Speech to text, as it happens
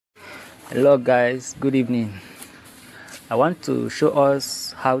Hello guys, good evening. I want to show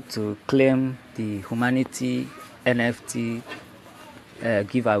us how to claim the Humanity NFT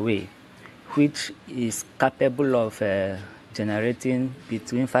giveaway, which is capable of generating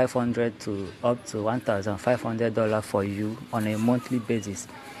between $500 to up to $1,500 for you on a monthly basis.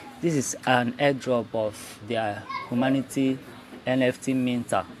 This is an airdrop of their Humanity NFT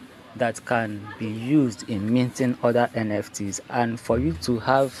minter that can be used in minting other NFTs, and for you to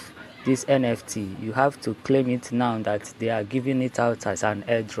have this NFT you have to claim it now that they are giving it out as an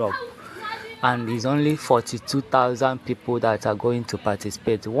airdrop, and it's only 42,000 people that are going to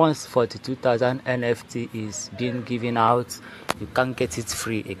participate. Once 42,000 NFT is being given out, you can't get it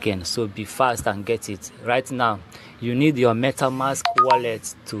free again, so be fast and get it right now. You need your MetaMask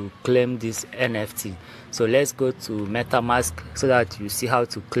wallet to claim this NFT. So let's go to MetaMask so that you see how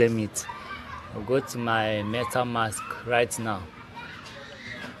to claim it. I'll go to my MetaMask right now.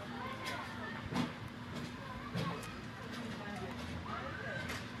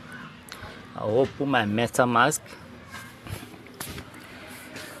 I'll open my MetaMask,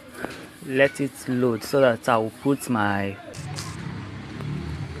 let it load so that I will put my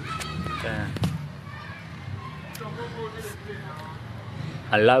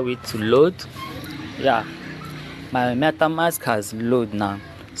allow it to load. Yeah, my MetaMask has loaded now.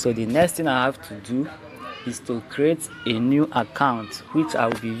 So the next thing I have to do is to create a new account which I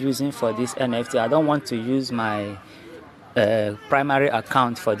will be using for this NFT. I don't want to use my primary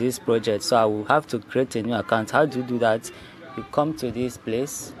account for this project, so I will have to create a new account. How do you do that? You come to this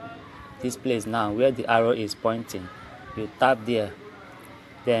place now where the arrow is pointing. You tap there,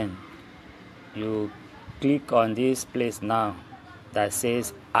 then you click on this place now that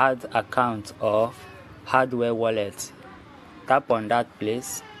says add account or hardware wallet. Tap on that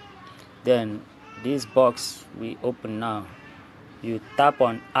place, then this box will open now. You tap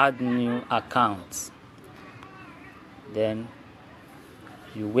on add new account, then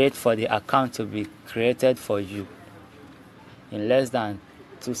you wait for the account to be created for you. In less than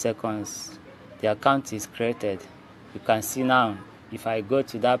 2 seconds the account is created. You can see now, if I go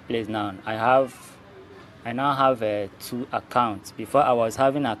to that place now, I now have 2 accounts. Before I was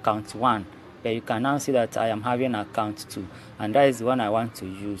having account 1, but you can now see that I am having account 2, and that is the one I want to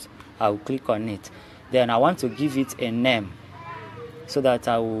use. I will click on it, then I want to give it a name so that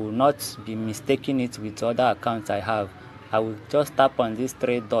I will not be mistaking it with other accounts I have. I will just tap on these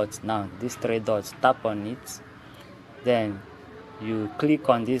 3 dots now, these 3 dots, tap on it, then you click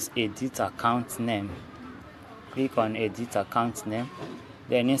on this edit account name. Click on edit account name,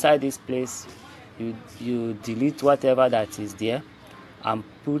 then inside this place you delete whatever that is there and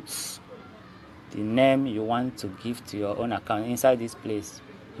put the name you want to give to your own account. Inside this place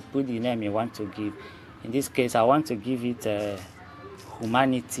you put the name you want to give. In this case I want to give it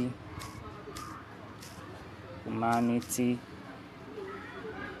Humanity NFT.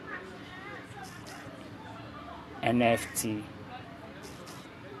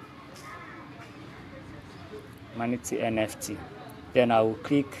 Humanity NFT. Then I will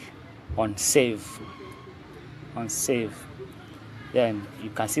click on save. Then you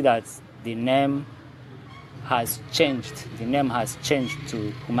can see that the name has changed. The name has changed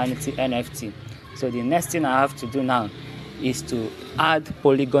to Humanity NFT. So the next thing I have to do now is to add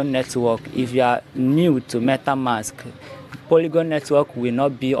Polygon network. If you are new to MetaMask, Polygon network will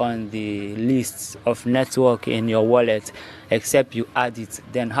not be on the list of network in your wallet except you add it.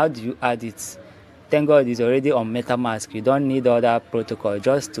 Then how do you add it? Thank God it's already on MetaMask. You don't need other protocol.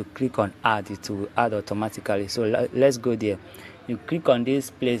 Just to click on add, it will add automatically. So let's go there. You click on this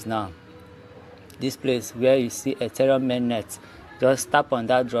place now. This place where you see Ethereum mainnet. Just tap on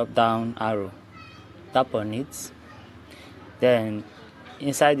that drop down arrow. Tap on it. Then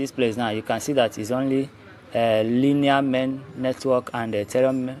inside this place now you can see that it's only linear main network and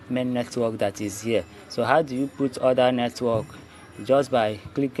Ethereum main network that is here. So how do you put other network? Just by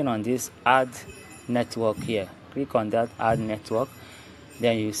clicking on this add network here. Click on that add network,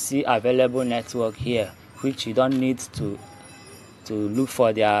 then you see available network here, which you don't need to look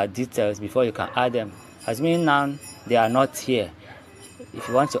for their details before you can add them. As mean now they are not here. If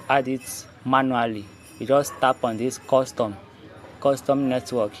you want to add it manually, you just tap on this custom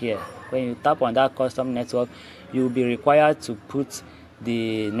network here. When you tap on that custom network, you will be required to put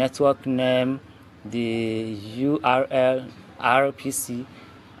the network name, the URL, RPC,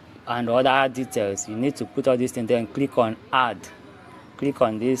 and other details. You need to put all these things, then click on add. Click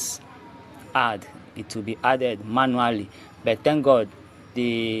on this add. It will be added manually, but thank God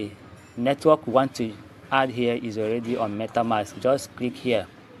the network we want to add here is already on MetaMask. Just click here,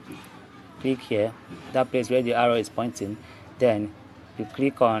 that place where the arrow is pointing, then you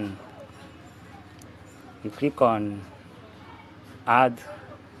click on you click on add,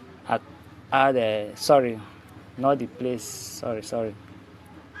 sorry, not the place, sorry,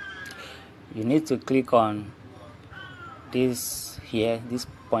 you need to click on this here, this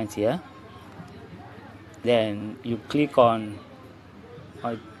point here, then you click on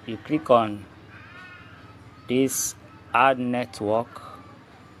this add network.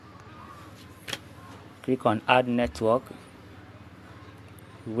 Click on add network,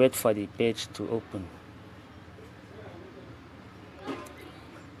 wait for the page to open,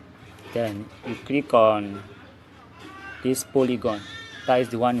 then you click on this Polygon. That is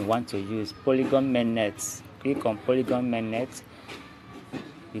the one you want to use, Polygon mainnet. Click on Polygon mainnet,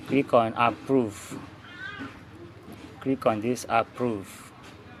 you click on approve, click on this approve,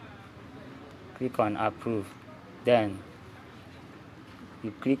 click on approve, then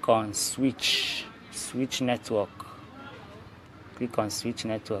you click on switch network, click on switch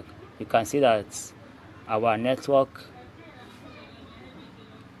network. You can see that our network,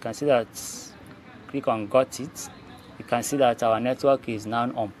 click on got it. You can see that our network is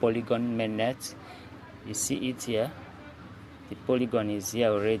now on Polygon mainnet. You see it here, the Polygon is here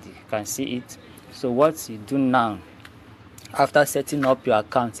already, you can see it. So what you do now, after setting up your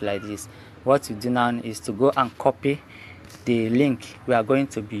account like this, what you do now is to go and copy the link we are going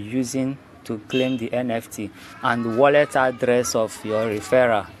to be using to claim the NFT and the wallet address of your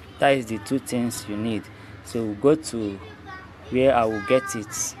referral. That is the two things you need. So we'll go to where I will get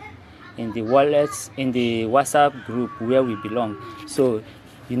it, in the wallet, in the WhatsApp group where we belong. So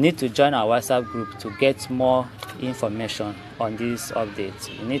you need to join our WhatsApp group to get more information on this update.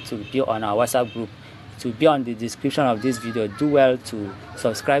 You need to be on our WhatsApp group. To be on the description of this video. Do well to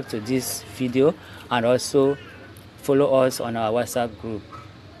subscribe to this video and also follow us on our WhatsApp group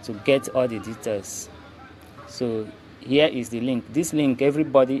to get all the details. So here is the link. This link,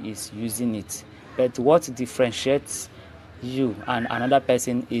 everybody is using it, but what differentiates you and another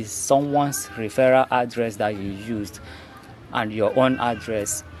person is someone's referral address that you used and your own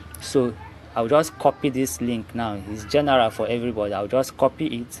address. So I'll just copy this link now. It's general for everybody. I'll just copy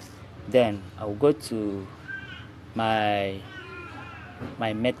it, then I'll go to my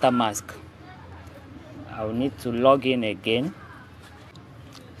MetaMask. I'll need to log in again.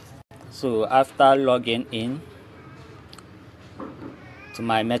 So after logging in to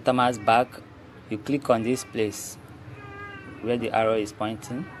my MetaMask back, you click on this place where the arrow is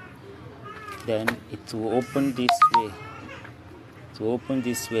pointing, then it will open this way. To open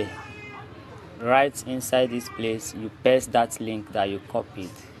this way, right inside this place, you paste that link that you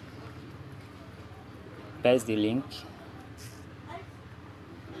copied. Paste the link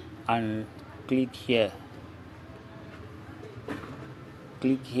and click here.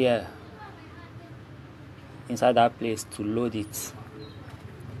 Click here inside that place to load it.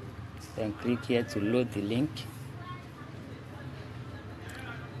 Then click here to load the link.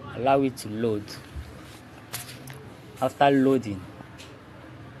 Allow it to load. After loading,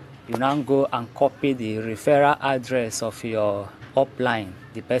 you now go and copy the referral address of your upline,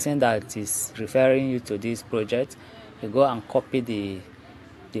 the person that is referring you to this project. You go and copy the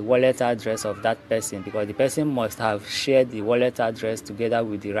wallet address of that person, because the person must have shared the wallet address together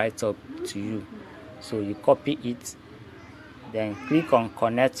with the write-up to you. So you copy it, then click on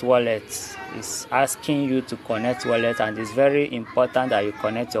connect wallet. It's asking you to connect wallet, and it's very important that you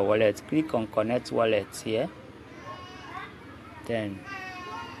connect your wallet. Click on connect wallet here, then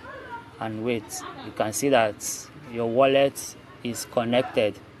and wait. You can see that your wallet is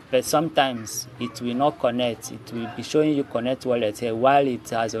connected, but sometimes it will not connect. It will be showing you connect wallet here while it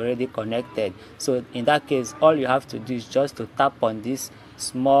has already connected. So in that case, all you have to do is just to tap on this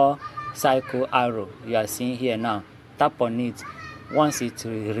small circle arrow you are seeing here now. Tap on it. Once it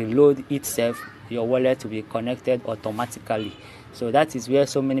will reload itself, your wallet will be connected automatically. So that is where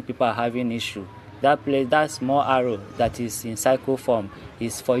so many people are having issue. That small arrow that is in cycle form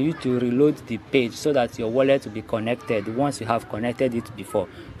is for you to reload the page so that your wallet will be connected once you have connected it before.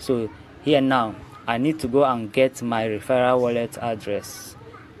 So here now, I need to go and get my referral wallet address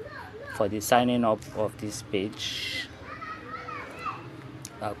for the signing up of this page.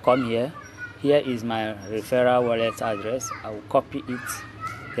 I'll come here. Here is my referral wallet address. I will copy it,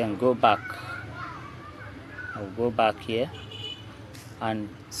 then go back. I'll go back here. And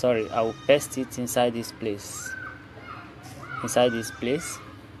sorry, I will paste it inside this place.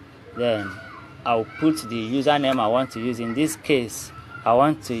 Then I'll put the username I want to use. In this case, I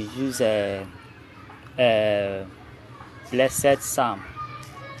want to use a Blessed Sam.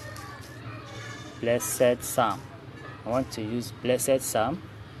 I want to use Blessed Sam.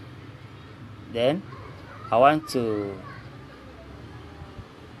 Then I want to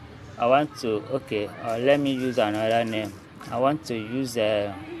I want to, okay, let me use another name. I want to use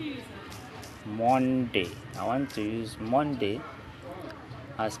Monday. I want to use Monday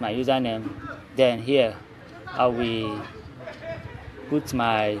as my username. Then here I will put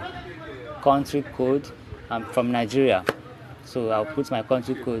my country code. I'm from Nigeria, so I'll put my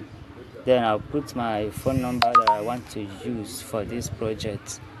country code. Then I'll put my phone number that I want to use for this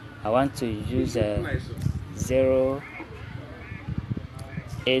project. I want to use 081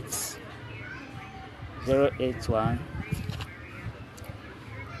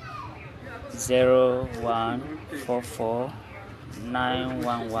 0144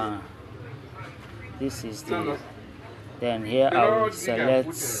 911. This is the, then here I will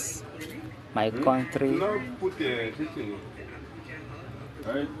select my country.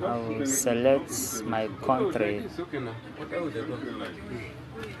 I will select my country.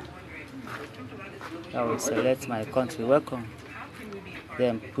 I will select my country. Welcome.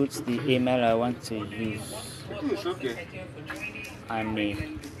 Then put the email I want to use.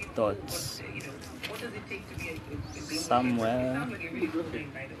 Annie dot somewhere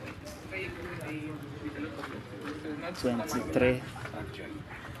 23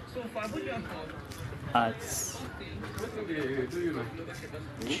 at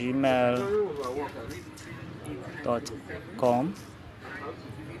gmail.com.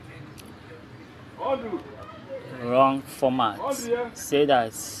 Wrong format. Say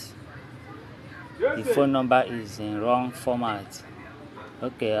that the phone number is in wrong format.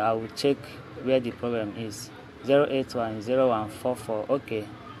 Okay, I will check where the problem is. 0810144. Okay,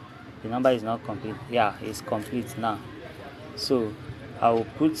 the number is not complete. Yeah, it's complete now. So I will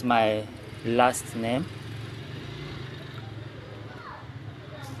put my last name,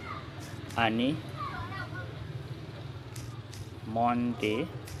 Annie, Monday.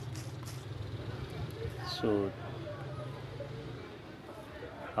 So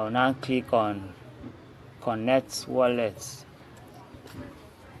I'll now click on connect wallet.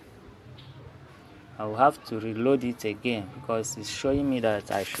 I will have to reload it again because it's showing me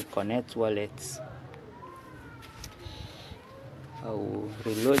that I should connect wallets. I will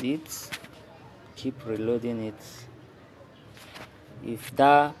reload it, keep reloading it. If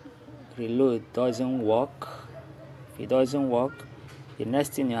that reload doesn't work, if it doesn't work, the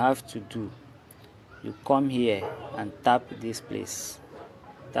next thing you have to do, you come here and tap this place,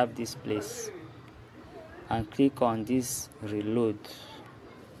 and click on this reload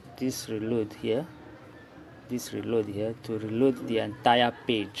here, to reload the entire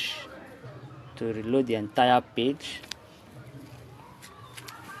page.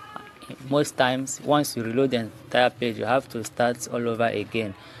 Most times, once you reload the entire page, you have to start all over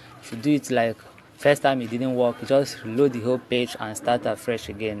again. If you do it like first time it didn't work, just reload the whole page and start afresh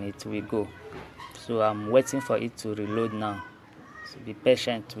again, it will go. So I'm waiting for it to reload now. So be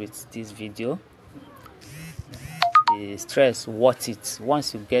patient with this video. The stress worth it.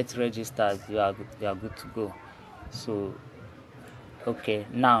 Once you get registered, you are good to go. So okay,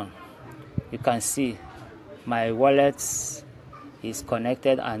 now you can see my wallet is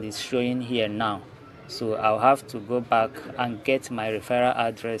connected and is showing here now. So I'll have to go back and get my referral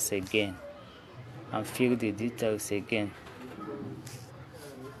address again and fill the details again.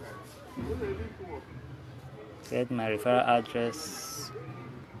 Get my referral address,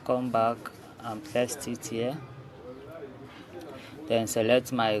 come back and paste it here. Then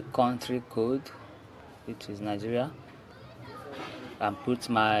select my country code, which is Nigeria, and put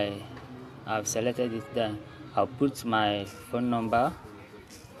my, I've selected it. Then I'll put my phone number,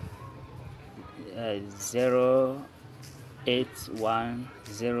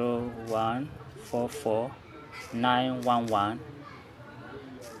 08101449111.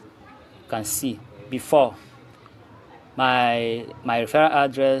 You can see before my referral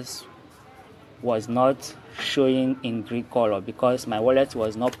address was not showing in green color because my wallet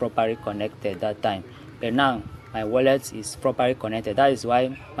was not properly connected that time, but now my wallet is properly connected. That is why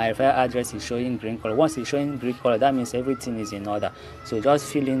my referral address is showing green color. Once it's showing green color, that means everything is in order. So just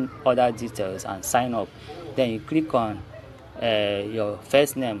fill in other details and sign up. Then you click on your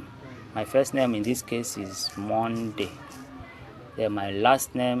first name. My first name in this case is Monday. Then my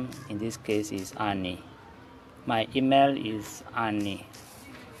last name in this case is Annie. My email is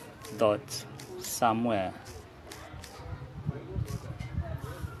annie.somewhere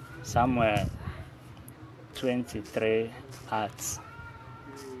 23 at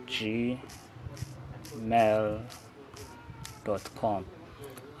gmail.com.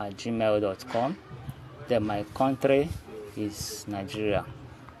 Then my country is Nigeria.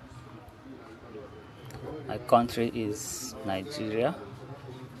 My country is Nigeria.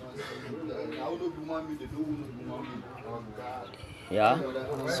 Yeah,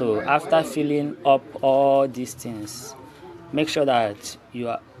 so after filling up all these things, make sure that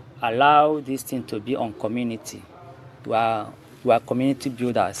you allow this thing to be on community. We are community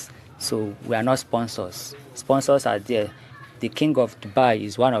builders, so we are not sponsors. Sponsors are there. The King of Dubai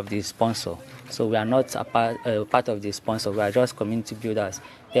is one of the sponsors, so we are not a part of the sponsor. We are just community builders.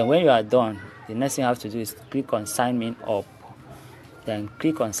 Then when you are done, the next thing you have to do is click on sign me up. Then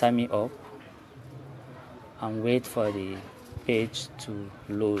click on sign me up and wait for the page to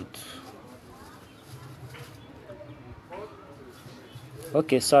load.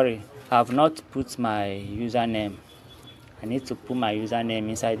 Okay, sorry, I have not put my username. I need to put my username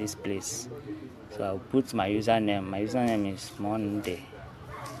inside this place. So I'll put my username. My username is Monday.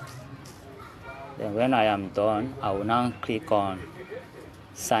 Then when I am done, I will now click on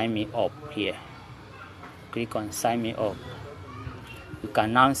sign me up here. Click on sign me up. You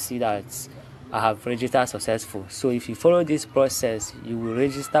can now see that I have registered successful. So if you follow this process, you will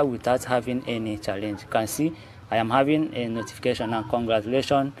register without having any challenge. You can see I am having a notification and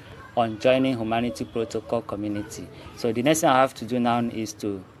congratulations on joining Humanity Protocol community. So the next thing I have to do now is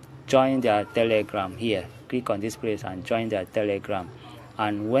to join their Telegram here. Click on this place and join their Telegram.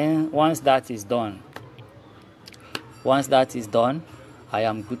 And once that is done, I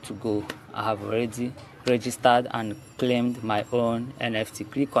am good to go. I have already registered and claimed my own NFT.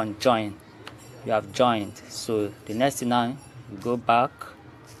 Click on join. You have joined. So the next thing now, you go back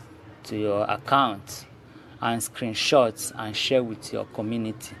to your account and screenshot and share with your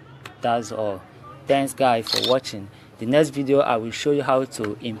community. That's all. Thanks guys for watching. The next video I will show you how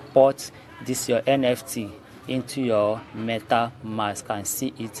to import this your NFT into your MetaMask and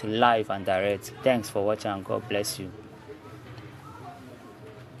see it live and direct. Thanks for watching and God bless you.